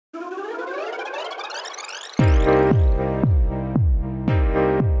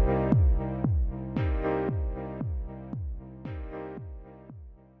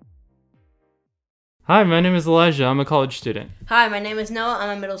Hi, my name is Elijah. I'm a college student. Hi, my name is Noah.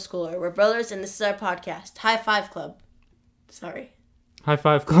 I'm a middle schooler. We're brothers, and this is our podcast, High Five Club. Sorry. High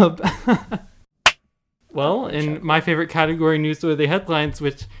Five Club. Well, in my favorite category, newsworthy headlines,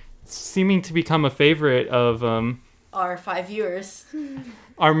 which seeming to become a favorite of Our 5 viewers.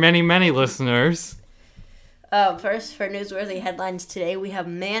 our many, many listeners. First, for newsworthy headlines today, we have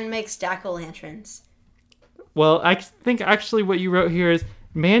man makes jack-o'-lanterns. Well, I think actually what you wrote here is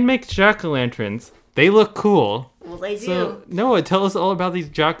man makes jack-o'-lanterns. They look cool. Well, they do. So, Noah, tell us all about these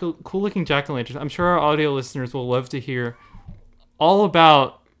cool-looking jack-o'-lanterns. I'm sure our audio listeners will love to hear all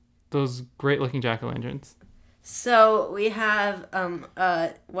about those great-looking jack-o'-lanterns. So, we have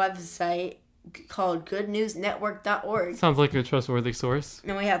a website called goodnewsnetwork.org. Sounds like a trustworthy source.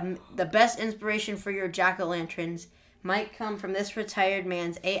 And we have the best inspiration for your jack-o'-lanterns might come from this retired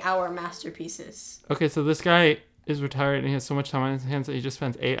man's 8-hour masterpieces. Okay, so this guy is retired and he has so much time on his hands that he just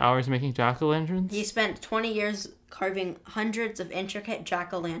spends 8 hours making jack-o'-lanterns? He spent 20 years carving hundreds of intricate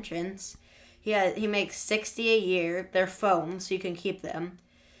jack-o'-lanterns. He makes 60 a year. They're foam, so you can keep them.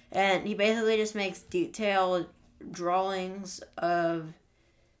 And he basically just makes detailed drawings of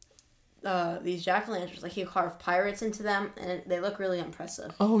these jack-o'-lanterns. Like, he carved pirates into them, and they look really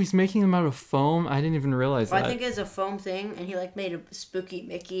impressive. Oh, he's making them out of foam? I didn't even realize that. I think it's a foam thing, and he, made a spooky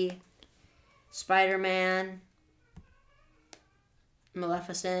Mickey, Spider-Man,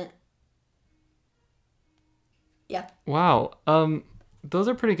 Maleficent. Yeah. Wow. Those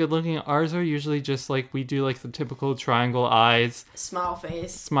are pretty good looking. Ours are usually just we do the typical triangle eyes. Smile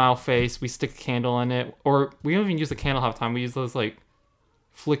face. Smile face. We stick a candle in it. Or we don't even use the candle half the time. We use those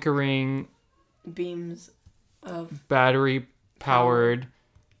flickering beams of battery powered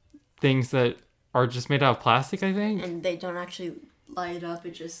things that are just made out of plastic, I think. And they don't actually light up.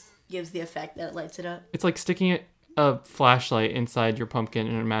 It just gives the effect that it lights it up. It's like sticking a flashlight inside your pumpkin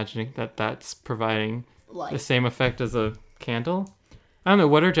and imagining that that's providing Light. The same effect as a candle. I don't know.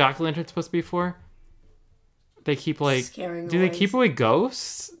 What are jack-o'-lanterns supposed to be for? They keep scaring do away. They keep away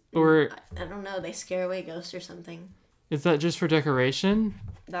ghosts? Or I don't know. They scare away ghosts or something. is that just for decoration?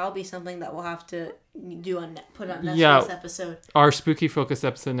 That'll be something that we'll have to put on next week's episode. Our spooky focus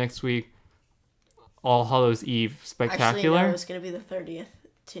episode next week. All Hallows Eve spectacular. Actually, no, it's gonna be the 30th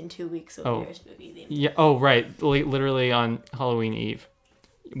in 2 weeks. So it'll be spooky theme. Yeah. Oh, right. Literally on Halloween Eve.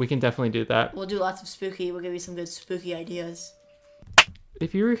 We can definitely do that. We'll do lots of spooky. We'll give you some good spooky ideas.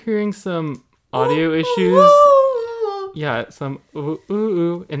 If you were hearing some audio issues, some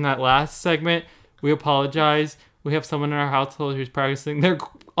ooh in that last segment, we apologize. We have someone in our household who's practicing their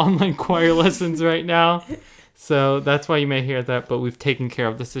online choir lessons right now. So that's why you may hear that, but we've taken care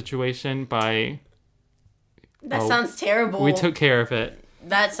of the situation by... That sounds terrible. We took care of it.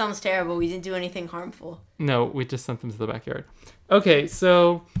 That sounds terrible. We didn't do anything harmful. No, we just sent them to the backyard. Okay,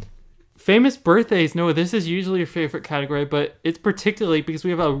 so famous birthdays. No, this is usually your favorite category, but it's particularly because we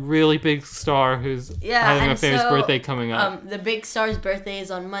have a really big star who's having a famous birthday coming up. The big star's birthday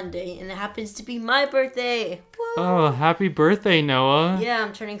is on Monday, and it happens to be my birthday. Woo! Oh, happy birthday, Noah. Yeah,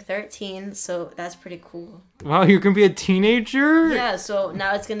 I'm turning 13, so that's pretty cool. Wow, you're going to be a teenager? Yeah, so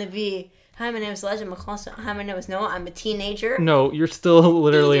now it's going to be... Hi, my name is Elijah McClellan. Hi, my name is Noah. I'm a teenager. No, you're still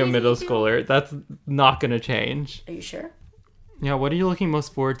literally a middle schooler. That's not going to change. Are you sure? Yeah, what are you looking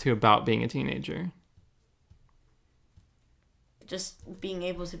most forward to about being a teenager? Just being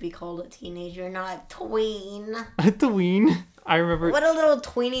able to be called a teenager, not a tween. A tween? I remember... What a little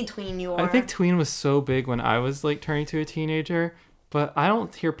tweeny tween you are. I think tween was so big when I was turning to a teenager, but I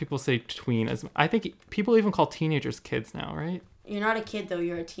don't hear people say tween as... I think people even call teenagers kids now, right? You're not a kid, though.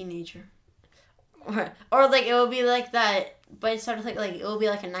 You're a teenager. Or it will be like that, but it's sort of it will be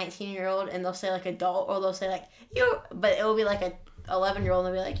like a 19-year-old, and they'll say adult, or they'll say you, but it will be a 11-year-old,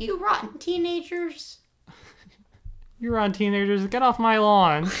 and they'll be like, you rotten teenagers. You rotten teenagers, get off my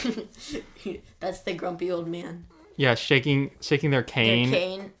lawn. That's the grumpy old man. Yeah, shaking their cane. Their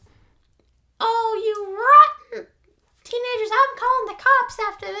cane. Oh, you rotten teenagers, I'm calling the cops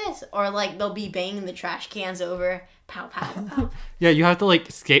after this. Or they'll be banging the trash cans over. Pow, pow, pow. Yeah, you have to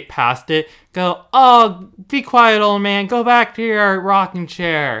skate past it. Go, oh, be quiet, old man. Go back to your rocking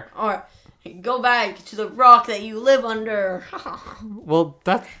chair. Or go back to the rock that you live under. Well,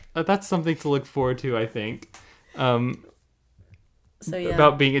 that's something to look forward to, I think. So yeah.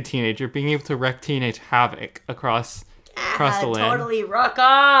 About being a teenager, being able to wreak teenage havoc across the land. Totally rock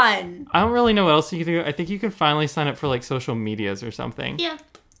on. I don't really know what else you can do. I think you can finally sign up for social medias or something. Yeah.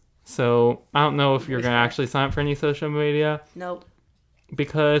 So I don't know if you're going to actually sign up for any social media. Nope.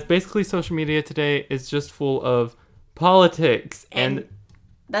 Because basically social media today is just full of politics. And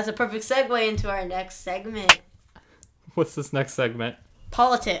that's a perfect segue into our next segment. What's this next segment?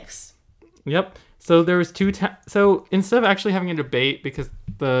 Politics. Yep. So there was so instead of actually having a debate, because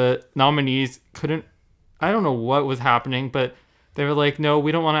the nominees couldn't, I don't know what was happening, but they were like, no,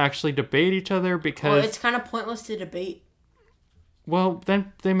 we don't want to actually debate each other because... Well, it's kind of pointless to debate. Well,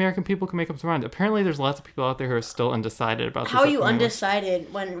 then the American people can make up their mind. Apparently, there's lots of people out there who are still undecided about this. How are you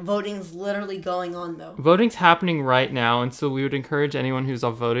undecided when voting's literally going on, though? Voting's happening right now, and so we would encourage anyone who's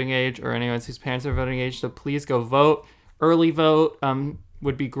of voting age or anyone whose parents are voting age to please go vote. Early vote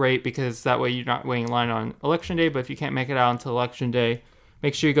would be great because that way you're not waiting in line on election day, but if you can't make it out until election day,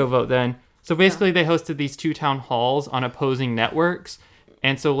 make sure you go vote then. So basically, they hosted these 2 town halls on opposing networks,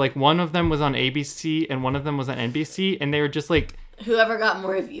 and so like one of them was on ABC and one of them was on NBC, and they were just like... Whoever got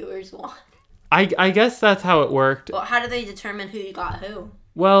more viewers won. I guess that's how it worked. Well, how do they determine who got who?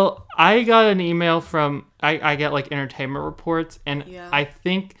 Well, I got an email from... I get, like, entertainment reports, and Yeah. I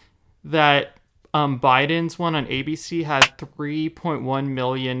think that Biden's one on ABC had 3.1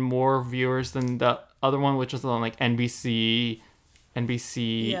 million more viewers than the other one, which was on, like, NBC,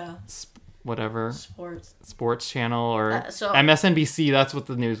 Yeah. Whatever, Sports channel, or so MSNBC, that's what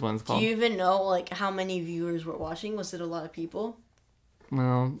the news one's called. Do you even know, like, how many viewers were watching? Was it a lot of people?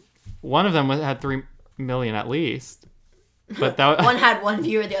 Well, one of them had 3 million at least. But that one had 1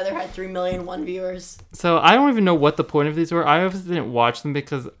 viewer, the other had 3 million 1 viewers. So I don't even know what the point of these were. I obviously didn't watch them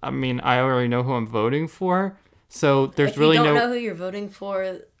because, I mean, I already know who I'm voting for. So there's really no... If you don't know who you're voting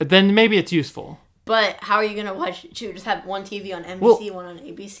for... Then maybe it's useful. But how are you going to watch it? You just have one TV on NBC, one on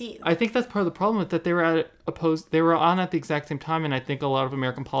ABC. I think that's part of the problem with that. They were on at the exact same time, and I think a lot of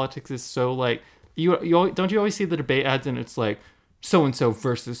American politics is so, like... Don't you always see the debate ads, and it's like, so-and-so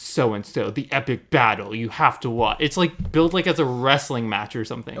versus so-and-so, the epic battle, you have to watch. It's like built like as a wrestling match or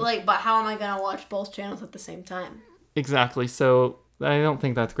something. Like, but how am I going to watch both channels at the same time? Exactly. So I don't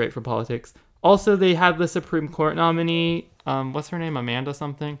think that's great for politics. Also, they had the Supreme Court nominee, what's her name, Amanda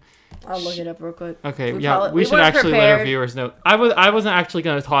something? I'll look it up real quick. Okay, we should actually let our viewers know. I wasn't actually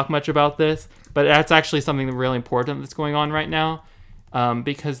going to talk much about this, but that's actually something really important that's going on right now,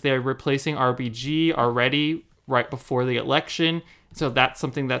 because they're replacing RBG already right before the election. So that's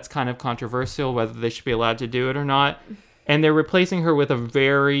something that's kind of controversial, whether they should be allowed to do it or not. And they're replacing her with a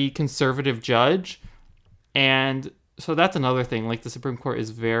very conservative judge. And so that's another thing. Like, the Supreme Court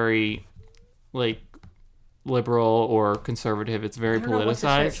is very, like, liberal or conservative. It's very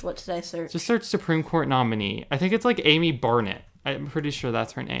politicized. What did I search? Just search Supreme Court nominee. I think it's like Amy Barnett. I'm pretty sure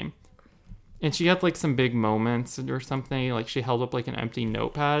that's her name. And she had like some big moments or something. Like, she held up like an empty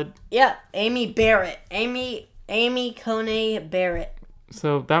notepad. Yeah, Amy Barrett. Amy Coney Barrett.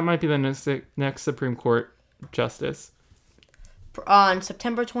 So that might be the next Supreme Court justice. On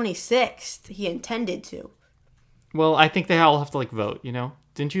September 26th, he intended to. Well, I think they all have to like vote, you know?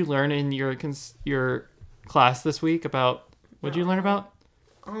 Didn't you learn in your class this week about... What did you learn about?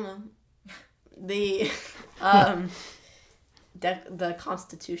 I don't know. The the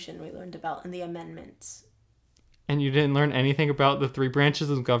Constitution we learned about and the amendments. And you didn't learn anything about the 3 branches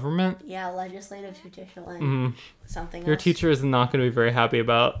of government? Yeah, legislative, judicial, and something else. Your teacher is not going to be very happy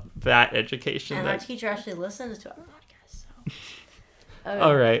about that education. And our teacher actually listens to our podcast. So. Okay,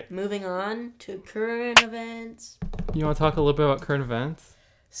 all right. Moving on to current events. You want to talk a little bit about current events?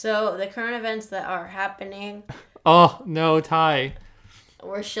 So, the current events that are happening... Oh, no, Ty.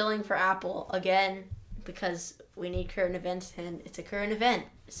 We're shilling for Apple again because we need current events, and it's a current event.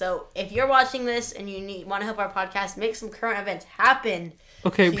 So, if you're watching this and you want to help our podcast make some current events happen,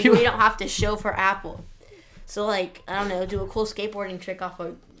 okay, so we don't have to shill for Apple. So, like, I don't know, do a cool skateboarding trick off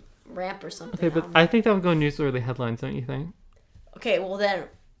a ramp or something. Okay, but I think that would go newsworthy headlines, don't you think? Okay, well then...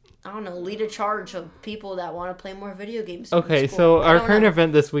 I don't know, lead a charge of people that want to play more video games. Okay, so our current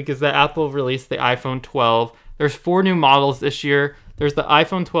event this week is that Apple released the iPhone 12. There's 4 new models this year. There's the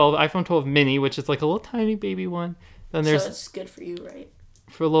iPhone 12, iPhone 12 mini, which is like a little tiny baby one. Then there's... So it's good for you, right?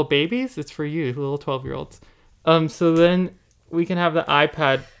 For little babies? It's for you, little 12-year-olds. So then we can have the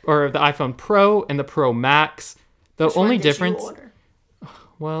iPad, or the iPhone Pro and the Pro Max. The Which only one did difference... you order?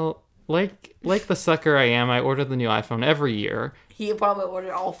 Well, like the sucker I am, I order the new iPhone every year. He probably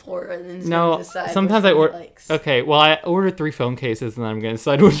ordered all 4 and then no, decide sometimes I order. Okay, well, I ordered 3 phone cases and then I'm gonna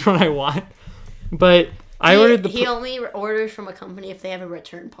decide which one I want. But I ordered the. He only orders from a company if they have a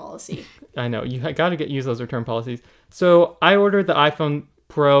return policy. I know you got to use those return policies. So I ordered the iPhone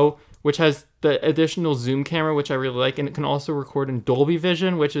Pro, which has the additional zoom camera, which I really like, and it can also record in Dolby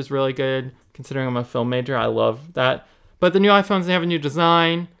Vision, which is really good considering I'm a film major. I love that. But the new iPhones, they have a new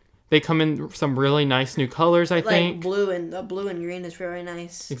design. They come in some really nice new colors, I think. Like blue and green is very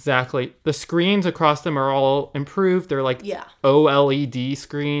nice. Exactly. The screens across them are all improved. They're like yeah. OLED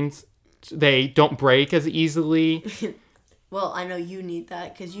screens. They don't break as easily. Well, I know you need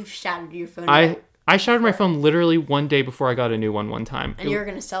that because you've shattered your phone I shattered my phone literally one day before I got a new one time. And you were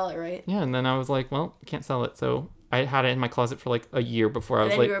gonna sell it, right? Yeah, and then I was like, well, I can't sell it. So I had it in my closet for like a year before I And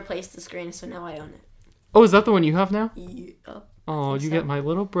was then like, you replaced the screen, so now I own it. oh, is that the one you have now? Yeah. Oh, you so. get my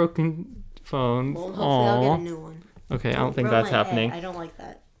little broken phones. Well, hopefully I'll Aw. get a new one. Okay, I don't think Ruin that's my happening. head. I don't like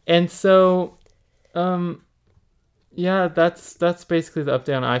that. And so, yeah, that's basically the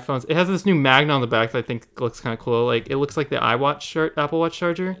update on iPhones. It has this new magnet on the back that I think looks kind of cool. Like, it looks like the Apple Watch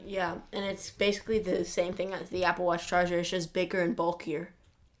charger. Yeah, and it's basically the same thing as the Apple Watch charger. It's just bigger and bulkier.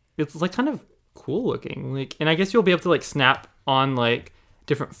 It's like kind of cool looking. Like, and I guess you'll be able to like snap on like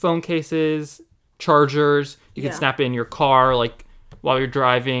different phone cases, chargers. You could snap it in your car, like while you're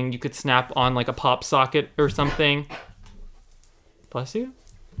driving. You could snap on like a pop socket or something. Bless you.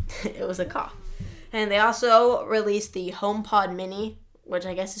 It was a cough. And they also released the HomePod Mini, which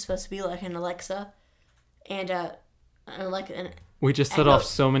I guess is supposed to be like an Alexa, and We just set Echo. off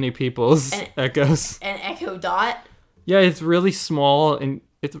so many people's echoes. an Echo Dot. Yeah, it's really small, and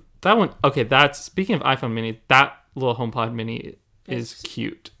it's that one. Okay, that's speaking of iPhone Mini. That little HomePod Mini is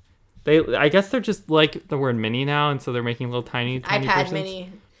cute. I guess they're just like the word mini now, and so they're making little tiny iPad versions.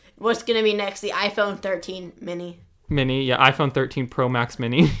 Mini. What's gonna be next? The iPhone 13 Mini. Mini, yeah, iPhone 13 Pro Max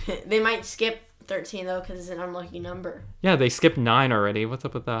Mini. They might skip 13 though because it's an unlucky number. Yeah, they skipped 9 already. What's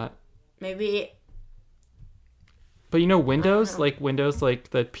up with that? Maybe. But you know, Windows, like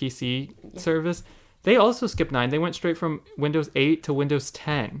the PC service, they also skipped 9. They went straight from Windows 8 to Windows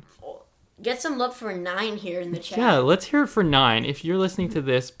 10. Get some love for 9 here in the chat. Yeah, let's hear it for 9. If you're listening to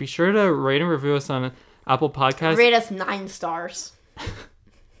this, be sure to rate and review us on Apple Podcasts. Rate us 9 stars.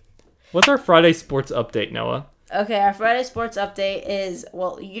 What's our Friday sports update, Noah? Okay, our Friday sports update is,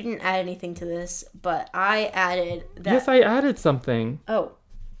 well, you didn't add anything to this, but I added that. Yes, I added something. Oh,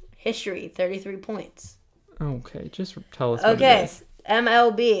 history, 33 points. Okay, just tell us what it Okay, is.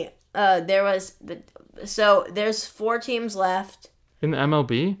 MLB. There's 4 teams left. In the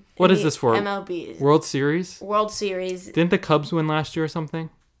MLB? What is this for? MLB. World Series? World Series. Didn't the Cubs win last year or something?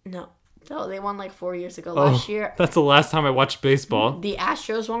 No, they won like 4 years ago. Last year. That's the last time I watched baseball. The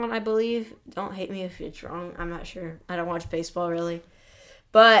Astros won, I believe. Don't hate me if it's wrong. I'm not sure. I don't watch baseball really.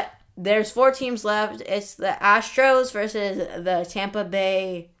 But there's 4 teams left. It's the Astros versus the Tampa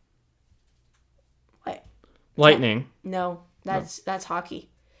Bay. Lightning. No, that's hockey.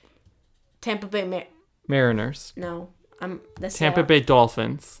 Tampa Bay Mariners. No, that's Tampa Bay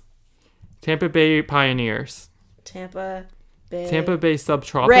Dolphins. Tampa Bay Pioneers. Tampa Bay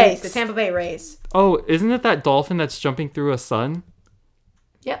Subtropics. Rays. The Tampa Bay Rays. Oh, isn't it that dolphin that's jumping through a sun?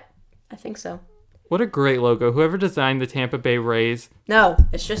 Yep, I think so. What a great logo. Whoever designed the Tampa Bay Rays. No,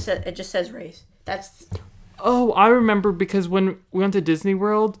 it just says Rays. That's. Oh, I remember because when we went to Disney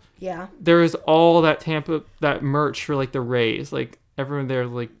World, Yeah. there was all that merch for like the Rays. Like everyone there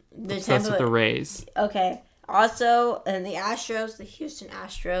like obsessed with the Rays. Okay. Also, and the Astros, the Houston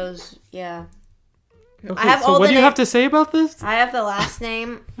Astros. Yeah. Okay, so what do you have to say about this? I have the last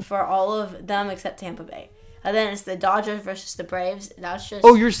name for all of them except Tampa Bay. And then it's the Dodgers versus the Braves. That's just.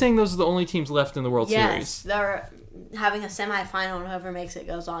 Oh, you're saying those are the only teams left in the World Series? Yes, they're having a semifinal, and whoever makes it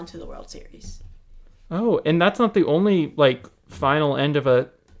goes on to the World Series. Oh, and that's not the only like final end of a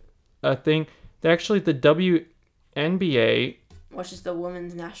thing. Actually, the WNBA, which is the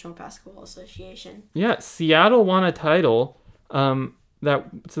Women's National Basketball Association. Yeah, Seattle won a title.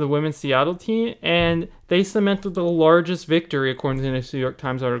 To the women's Seattle team, and they cemented the largest victory, according to the New York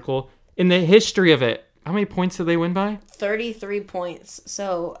Times article, in the history of it. How many points did they win by? 33 points.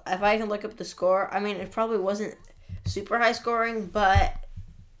 So if I can look up the score, I mean, it probably wasn't super high scoring, but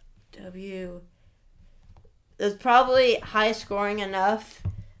it was probably high scoring enough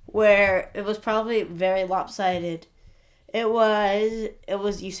where it was probably very lopsided. Was it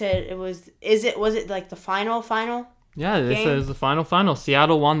like the final? Yeah, it says the final.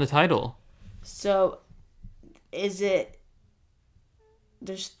 Seattle won the title. So, is it?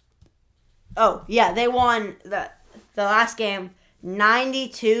 Oh yeah, they won the last game,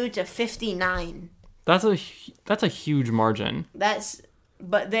 92-59. That's a huge margin.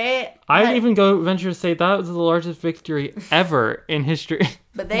 I'd even go venture to say that was the largest victory ever in history.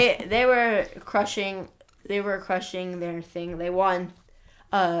 But they were crushing. They were crushing their thing. They won.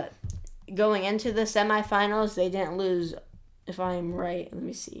 Going into the semifinals, they didn't lose, if I'm right. Let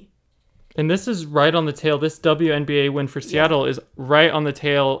me see. And this is right on the tail. This WNBA win for Seattle is right on the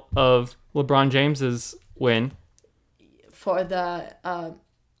tail of LeBron James's win. For the...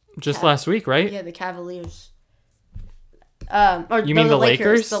 just last week, right? Yeah, the Cavaliers. You mean the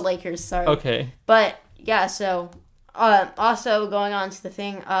Lakers? The Lakers, sorry. Okay. But, yeah, so... also, going on to the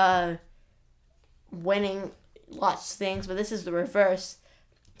thing, winning lots of things, but this is the reverse.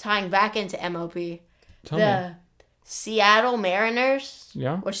 tying back into MLB, Tell me. Seattle Mariners,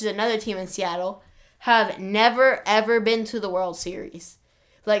 Yeah. which is another team in Seattle, have never ever been to the World Series.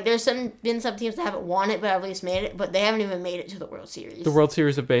 Like, there's been some teams that haven't won it, but at least made it, but they haven't even made it to the World Series. The World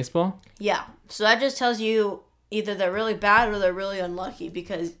Series of Baseball? Yeah. So that just tells you either they're really bad or they're really unlucky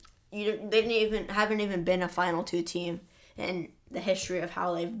because they haven't even been a Final Two team in the history of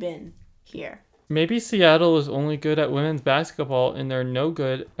how they've been here. Maybe Seattle is only good at women's basketball and they're no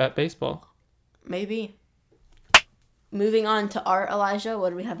good at baseball. Maybe. Moving on to art, Elijah. What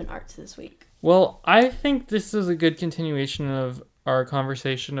do we have in arts this week? Well, I think this is a good continuation of our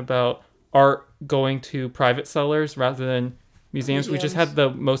conversation about art going to private sellers rather than museums. We just had the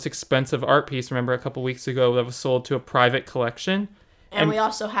most expensive art piece, remember, a couple weeks ago that was sold to a private collection. And we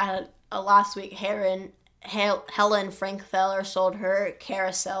also had last week, Helen Frankfeller sold her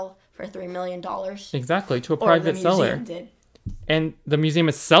carousel for $3 million. Exactly, to a private seller. Did. And the museum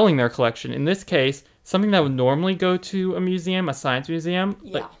is selling their collection. In this case, something that would normally go to a museum, a science museum,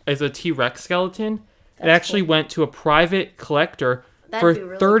 is a T-Rex skeleton. It actually went to a private collector for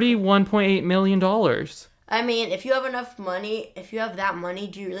 $31.8 million. I mean, if you have enough money, if you have that money,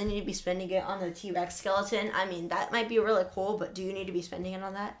 do you really need to be spending it on the T-Rex skeleton? I mean, that might be really cool, but do you need to be spending it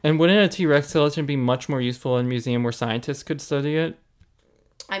on that? And wouldn't a T-Rex skeleton be much more useful in a museum where scientists could study it?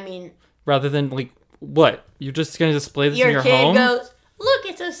 I mean... Rather than, like, what? You're just going to display this in your home? Your kid goes, look,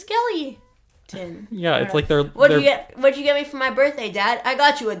 it's a skeleton. Yeah, it's like they're... What'd you get me for my birthday, Dad? I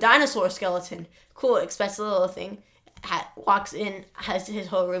got you a dinosaur skeleton. Cool, expects a little thing. Walks in, has his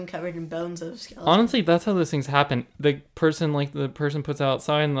whole room covered in bones of skeletons. Honestly, that's how those things happen. The person puts it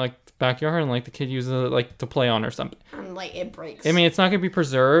outside in, like, the backyard and, like, the kid uses it, like, to play on or something. And, like, it breaks. I mean, it's not going to be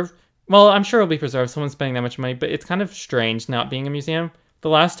preserved. Well, I'm sure it'll be preserved. Someone's spending that much money, but it's kind of strange not being a museum. The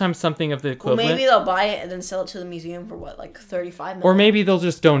last time something of the equivalent... Well, maybe they'll buy it and then sell it to the museum for, what, like $35 million? Or maybe they'll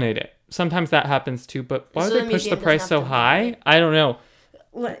just donate it. Sometimes that happens, too, but why would they push the price so high? I don't know.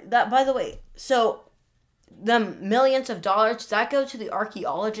 By the way, so... the millions of dollars, does that go to the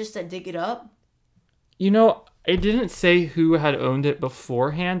archaeologists that dig it up? You know, it didn't say who had owned it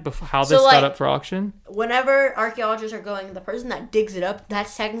beforehand, how this got up for auction. Whenever archaeologists are going, the person that digs it up,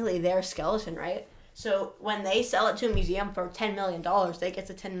 that's technically their skeleton, right? So when they sell it to a museum for $10 million, they get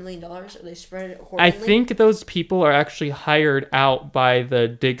the $10 million, or they spread it accordingly? I think those people are actually hired out by the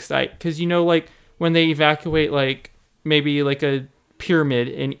dig site. Because, you know, like, when they evacuate, like, maybe, like, a pyramid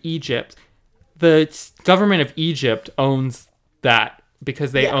in Egypt... The government of Egypt owns that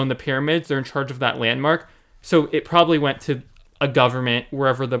because they own the pyramids. They're in charge of that landmark. So it probably went to a government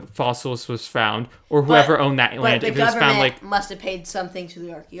wherever the fossils was found or whoever owned that land. But the government must have paid something to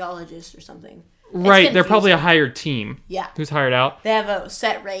the archaeologists or something. Right. They're probably a hired team. Yeah. Who's hired out. They have a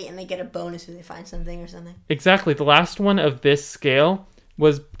set rate and they get a bonus if they find something or something. Exactly. The last one of this scale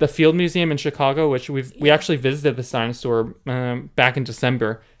was the Field Museum in Chicago, which we actually visited this dinosaur back in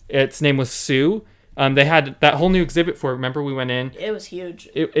December. Its name was Sue. They had that whole new exhibit for it. Remember, we went in. It was huge.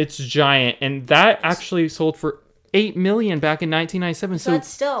 It's giant, and that actually sold for $8 million back in 1997. So that's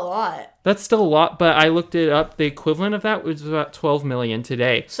still a lot. That's still a lot, but I looked it up. The equivalent of that was about $12 million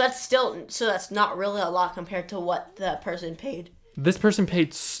today. So that's not really a lot compared to what the person paid. This person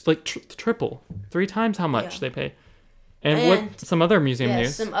paid like triple, 3 times how much they paid. And what some other museum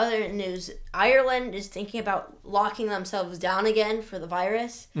news? Some other news. Ireland is thinking about locking themselves down again for the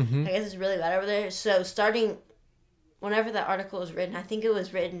virus. Mm-hmm. I guess it's really bad over there. So starting whenever that article was written, I think it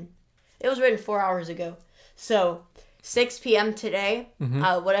was written 4 hours ago. So 6 p.m. today,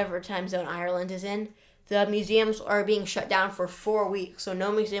 whatever time zone Ireland is in, the museums are being shut down for 4 weeks. So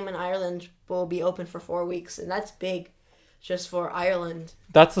no museum in Ireland will be open for 4 weeks. And that's big just for Ireland.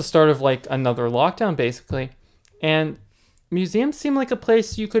 That's the start of like another lockdown, basically. And museums seem like a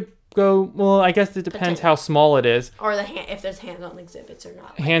place you could go. Well, I guess it depends how small it is. Or if there's hands-on exhibits or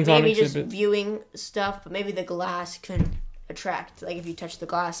not. Like hands-on maybe exhibits. Maybe just viewing stuff, but maybe the glass can attract. Like if you touch the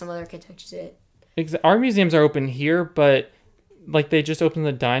glass, some other kid touches it. Our museums are open here, but like they just opened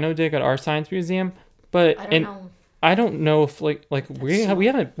the Dino Dig at our science museum. But I don't know if like we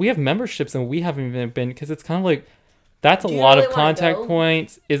have memberships and we haven't even been because it's kind of like that's a lot of contact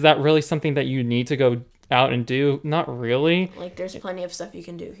points. Is that really something that you need to go out and do? Not really. Like there's plenty of stuff you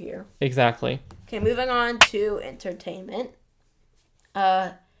can do here. Exactly. Okay, moving on to entertainment.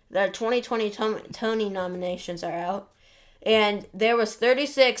 The 2020 Tony nominations are out, and there was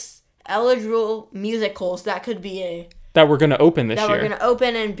 36 eligible musicals that we're going to open this year. That we're going to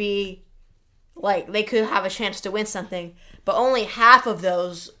open and be like they could have a chance to win something, but only half of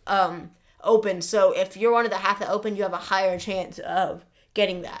those open. So if you're one of the half that open, you have a higher chance of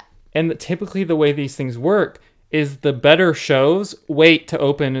getting that. And typically the way these things work is the better shows wait to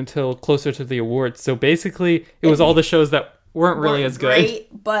open until closer to the awards. So basically, it was all the shows that weren't really as good.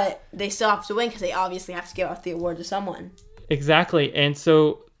 Great, but they still have to win because they obviously have to give out the award to someone. Exactly. And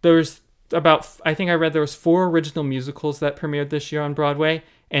so there's I think I read there was 4 original musicals that premiered this year on Broadway.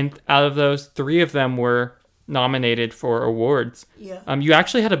 And out of those, 3 of them were nominated for awards. Yeah. You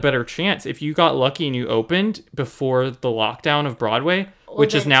actually had a better chance if you got lucky and you opened before the lockdown of Broadway,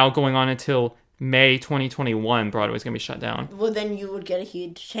 which is now going on until May 2021. Broadway's going to be shut down. Well, then you would get a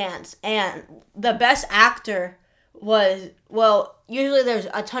huge chance. And the best actor was, well, usually there's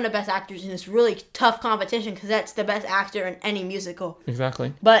a ton of best actors in this really tough competition because that's the best actor in any musical.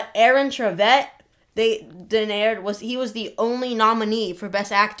 Exactly. But Aaron Tveit, he was the only nominee for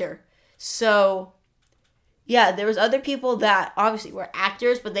best actor. So, yeah, there was other people that obviously were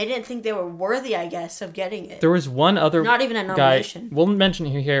actors, but they didn't think they were worthy, I guess, of getting it. There was one other not even a nomination. Guy, we'll mention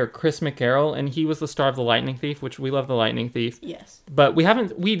here, Chris McCarroll, and he was the star of The Lightning Thief, which we love The Lightning Thief. Yes. But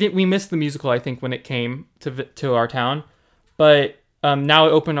we missed the musical, I think, when it came to our town. But now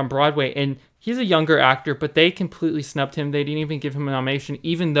it opened on Broadway, and he's a younger actor, but they completely snubbed him. They didn't even give him a nomination,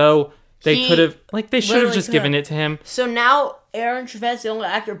 even though they should have just given it to him. So now Aaron Tveit's the only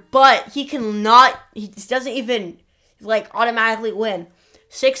actor, but he doesn't even, automatically win.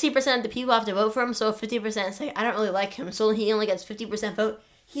 60% of the people have to vote for him, so 50% say, I don't really like him, so he only gets 50% vote.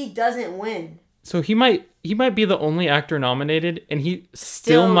 He doesn't win. So he might be the only actor nominated, and he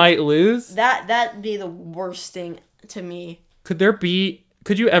still might lose? That'd be the worst thing to me. Could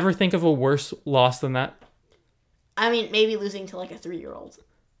you ever think of a worse loss than that? I mean, maybe losing to, a 3-year-old.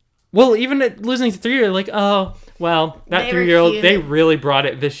 Well, even losing to 3-year-old, that 3-year-old, they really brought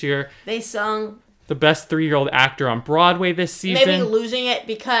it this year. They sung the best 3-year-old actor on Broadway this season. Maybe losing it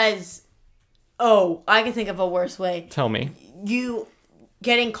because, I can think of a worse way. Tell me. You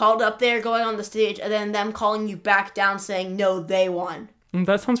getting called up there, going on the stage, and then them calling you back down saying, no, they won.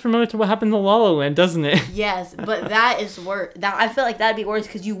 That sounds familiar to what happened to La La Land, doesn't it? Yes, but that is worse. I feel like that'd be worse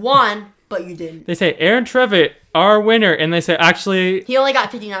because you won, but you didn't. They say, Aaron Tveit, our winner, and they say, actually... He only got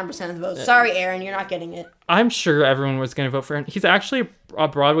 59% of the votes. Sorry, Aaron, you're not getting it. I'm sure everyone was going to vote for him. He's actually a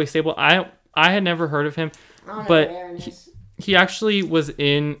Broadway staple. I had never heard of him, but he actually was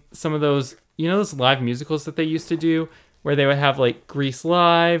in some of those, those live musicals that they used to do, where they would have, Grease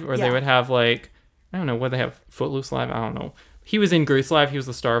Live, or they would have, I don't know, what they have, Footloose Live, I don't know. He was in Grease Live. He was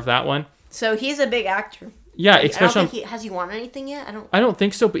the star of that one. So he's a big actor. Yeah, especially... has he won anything yet? I don't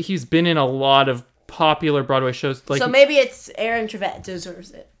think so, but he's been in a lot of popular Broadway shows. So maybe it's Aaron Tveit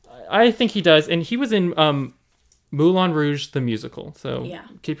deserves it. I think he does, and he was in Moulin Rouge the musical. So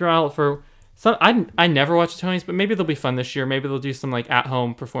keep your eye out for some. I never watched Tony's, but maybe they'll be fun this year. Maybe they'll do some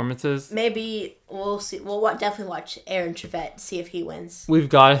at-home performances. Maybe we'll see. We'll definitely watch Aaron Tveit, see if he wins. We've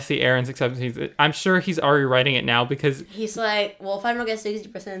got to see Aaron's acceptance. I'm sure he's already writing it now because he's like, well, if I don't get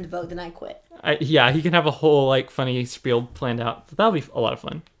 60% of the vote, then I quit. He can have a whole funny spiel planned out. So that'll be a lot of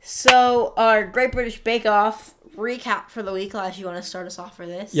fun. So our Great British Bake Off recap for the week. Lash, you want to start us off for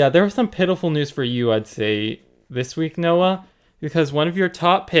this? Yeah, there was some pitiful news for you, I'd say, this week, Noah, because one of your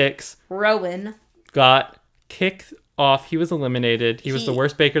top picks, Rowan, got kicked off. He was eliminated. He was the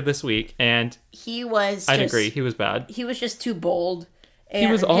worst baker this week, and I'd agree. He was bad. He was just too bold. And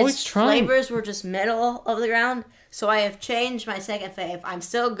he was always his trying. Flavors were just middle of the ground. So I have changed my second fave. I'm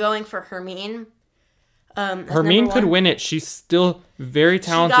still going for Hermine. Hermine could win it. She's still very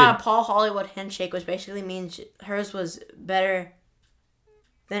talented. She got a Paul Hollywood handshake, which basically means hers was better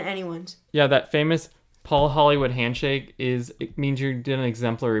than anyone's. Yeah, that famous Paul Hollywood handshake it means you did an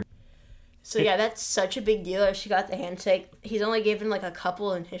exemplary. So yeah, that's such a big deal if she got the handshake. He's only given a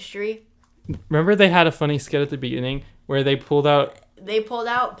couple in history. Remember they had a funny skit at the beginning where they pulled out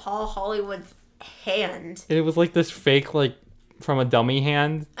Paul Hollywood's hand. It was this fake from a dummy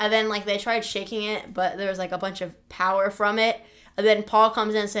hand. And then they tried shaking it, but there was a bunch of power from it. And then Paul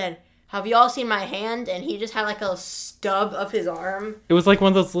comes in and said, have you all seen my hand? And he just had a stub of his arm. It was one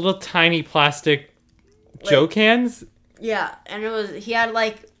of those little tiny plastic joke hands. Yeah, and he had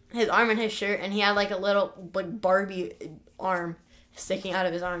his arm in his shirt, and he had a little Barbie arm sticking out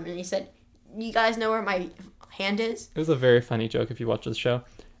of his arm. And he said, you guys know where my hand is? It was a very funny joke if you watch the show.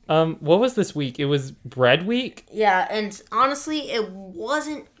 What was this week? It was Bread Week? Yeah, and honestly, it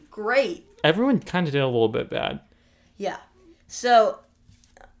wasn't great. Everyone kind of did a little bit bad. Yeah. So,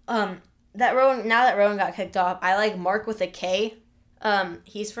 now that Rowan got kicked off, I like Mark with a K.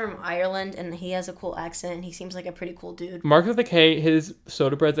 He's from Ireland, and he has a cool accent. He seems like a pretty cool dude. Mark with a K, his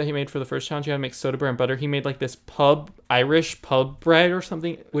soda breads that he made for the first challenge, he had to make soda bread and butter. He made this Irish pub bread or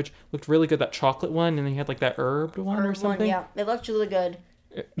something, which looked really good. That chocolate one, and then he had that herb one or something. Yeah, it looked really good.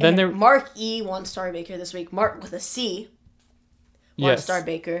 Then And there, Mark E. won Star Baker this week. Mark with a C won yes. Star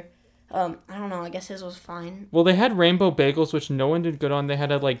Baker. I don't know. I guess his was fine. Well, they had rainbow bagels, which no one did good on. They had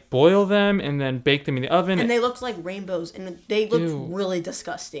to like boil them and then bake them in the oven. And they looked like rainbows, and they looked Ew. really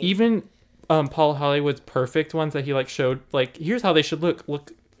disgusting. Even Paul Hollywood's perfect ones that he like showed, like here's how they should look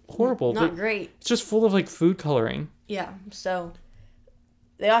horrible. Not great. It's just full of like food coloring. Yeah. So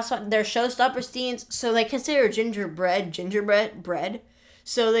they also their showstopper scenes. So they consider gingerbread bread.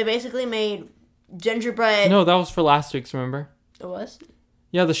 So they basically made gingerbread. No, that was for last week's. Remember? It was.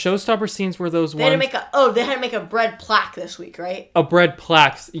 Yeah, the showstopper scenes were those They had ones. they had to make a bread plaque this week, right? A bread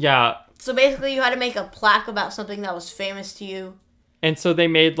plaques, yeah. So basically, you had to make a plaque about something that was famous to you. And so they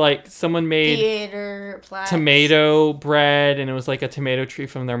made like someone made Theater plaques. tomato bread, and it was like a tomato tree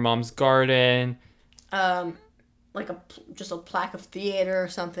from their mom's garden. Like just a plaque of theater or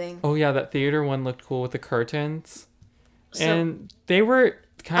something. Oh yeah, that theater one looked cool with the curtains. So, And they were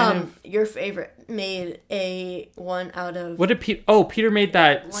kind of. your favorite made a one out of What did Peter? Oh, Peter made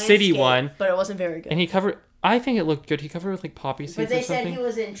that city landscape, one, but it wasn't very good. and he covered. I think it looked good. He covered it with like poppy seeds But they or said something. he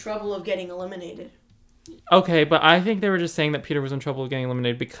was in trouble of getting eliminated. Okay, but I think they were just saying that Peter was in trouble with getting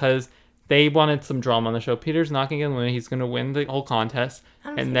eliminated because they wanted some drama on the show. Peter's not gonna get eliminated. He's gonna win the whole contest, I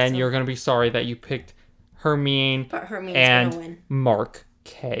don't and think then so. you're gonna be sorry that you picked Hermine But Hermine's and gonna win. Mark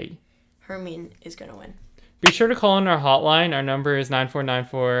K. Hermine is gonna win. Be sure to call in our hotline. Our number is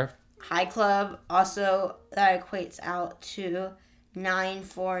 9494. High Club, also that equates out to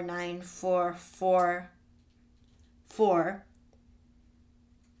 949444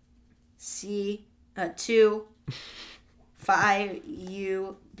 C 2 5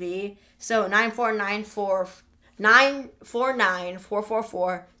 UB. So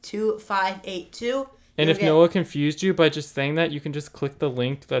 949-444-2582. And if Noah confused you by just saying that, you can just click the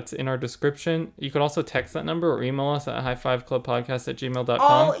link that's in our description. You can also text that number or email us at high5clubpodcast@gmail.com.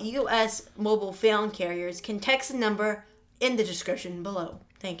 all U.S. mobile phone carriers can text the number in the description below.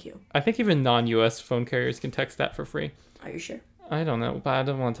 Thank you. I think even non-US phone carriers can text that for free. Are you sure? I don't know, but I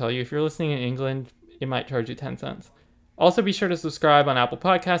don't want to tell you. If you're listening in England, it might charge you 10 cents. Also, be sure to subscribe on Apple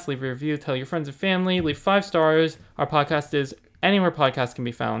Podcasts, leave a review, tell your friends and family, leave 5 stars. Our podcast is anywhere podcasts can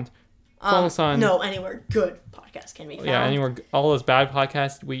be found. Follow us on... No, anywhere good podcast can be found. Yeah, anywhere... All those bad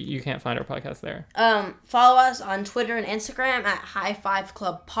podcasts, you can't find our podcast there. Follow us on Twitter and Instagram at High Five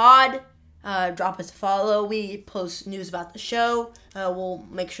Club Pod. Drop us a follow. We post news about the show. We'll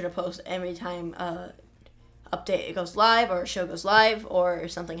make sure to post every time update goes live or a show goes live or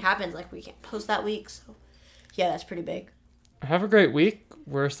if something happens like we can't post that week. So yeah, that's pretty big. Have a great week.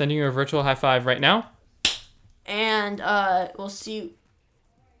 We're sending you a virtual high five right now. And we'll see you.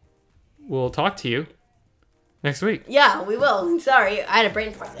 We'll talk to you next week. Yeah, we will. Sorry, I had a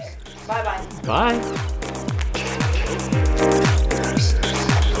brain fart there. Bye-bye. Bye.